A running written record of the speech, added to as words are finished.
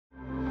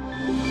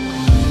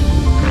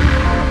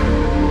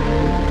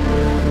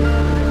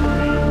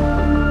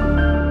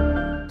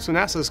So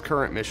NASA's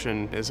current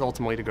mission is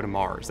ultimately to go to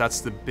Mars.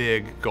 That's the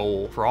big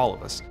goal for all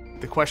of us.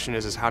 The question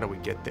is how do we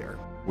get there?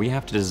 We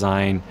have to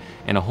design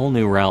in a whole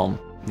new realm.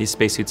 These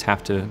spacesuits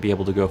have to be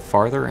able to go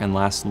farther and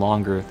last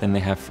longer than they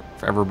have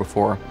ever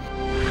before.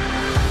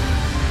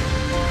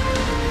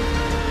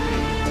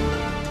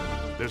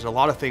 There's a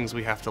lot of things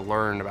we have to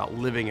learn about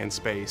living in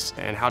space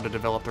and how to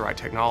develop the right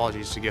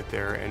technologies to get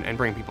there and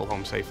bring people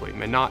home safely.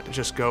 And not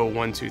just go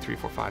 1, 2, 3,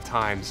 4, 5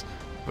 times,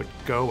 but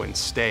go and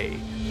stay.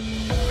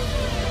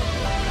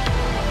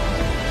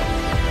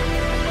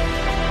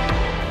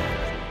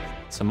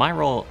 So my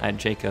role at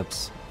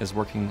Jacobs is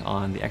working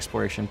on the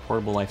Exploration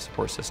Portable Life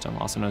Support System,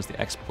 also known as the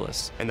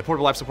XPLSS. And the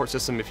Portable Life Support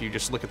System, if you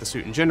just look at the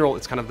suit in general,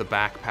 it's kind of the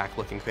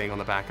backpack-looking thing on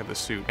the back of the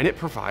suit. And it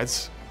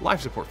provides life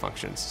support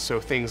functions.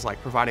 So things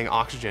like providing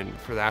oxygen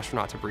for the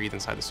astronaut to breathe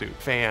inside the suit,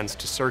 fans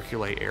to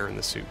circulate air in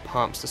the suit,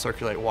 pumps to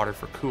circulate water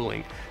for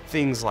cooling,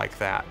 things like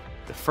that.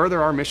 The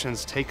further our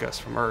missions take us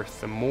from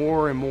Earth, the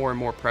more and more and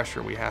more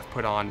pressure we have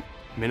put on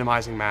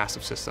minimizing mass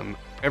of system.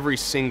 Every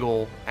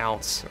single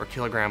ounce or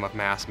kilogram of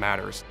mass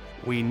matters.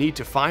 We need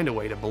to find a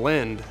way to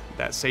blend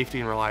that safety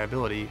and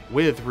reliability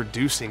with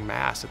reducing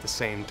mass at the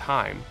same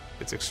time.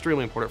 It's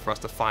extremely important for us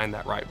to find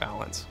that right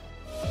balance.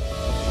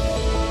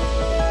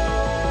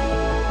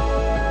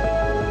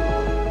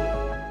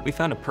 We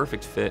found a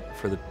perfect fit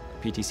for the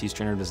PTC's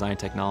generative design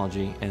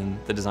technology in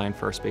the design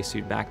for our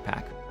spacesuit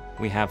backpack.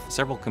 We have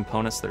several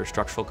components that are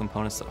structural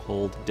components that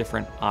hold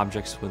different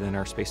objects within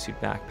our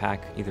spacesuit backpack,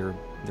 either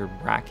they're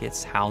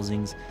brackets,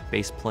 housings,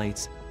 base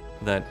plates,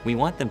 that we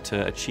want them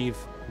to achieve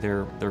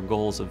their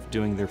goals of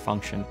doing their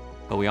function,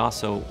 but we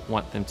also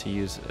want them to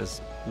use as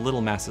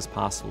little mass as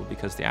possible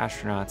because the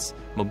astronauts'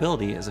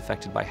 mobility is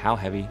affected by how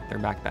heavy their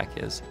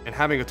backpack is. And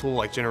having a tool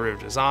like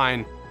generative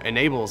design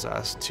enables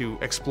us to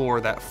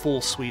explore that full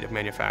suite of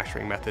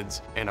manufacturing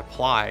methods and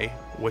apply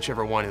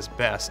whichever one is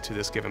best to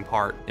this given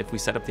part. If we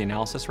set up the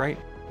analysis right,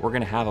 we're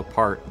going to have a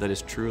part that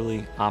is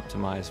truly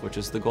optimized, which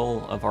is the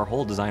goal of our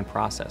whole design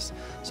process.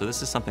 So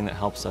this is something that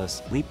helps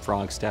us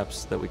leapfrog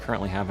steps that we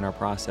currently have in our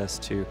process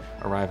to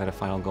arrive at a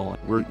final goal.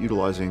 We're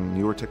utilizing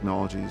newer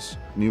technologies,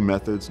 new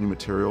methods, new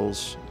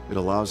materials. It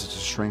allows us to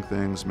shrink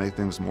things, make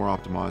things more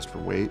optimized for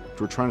weight.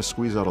 We're trying to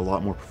squeeze out a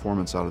lot more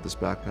performance out of this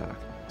backpack.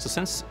 So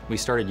since we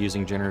started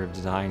using generative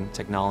design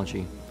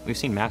technology, we've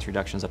seen mass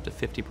reductions up to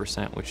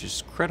 50%, which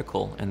is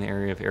critical in the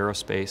area of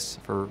aerospace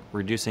for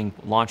reducing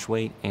launch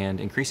weight and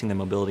increasing the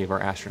mobility of our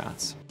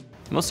astronauts.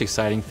 The most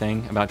exciting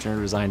thing about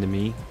generative design to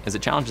me is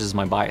it challenges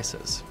my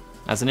biases.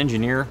 As an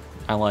engineer,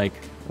 I like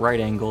right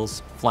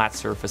angles, flat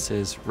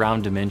surfaces,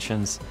 round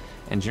dimensions,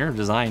 and generative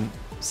design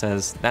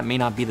says that may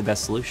not be the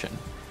best solution.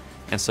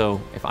 And so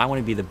if I want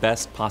to be the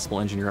best possible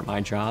engineer at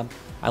my job,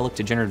 I look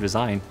to generative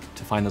design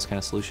to find those kind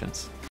of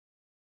solutions.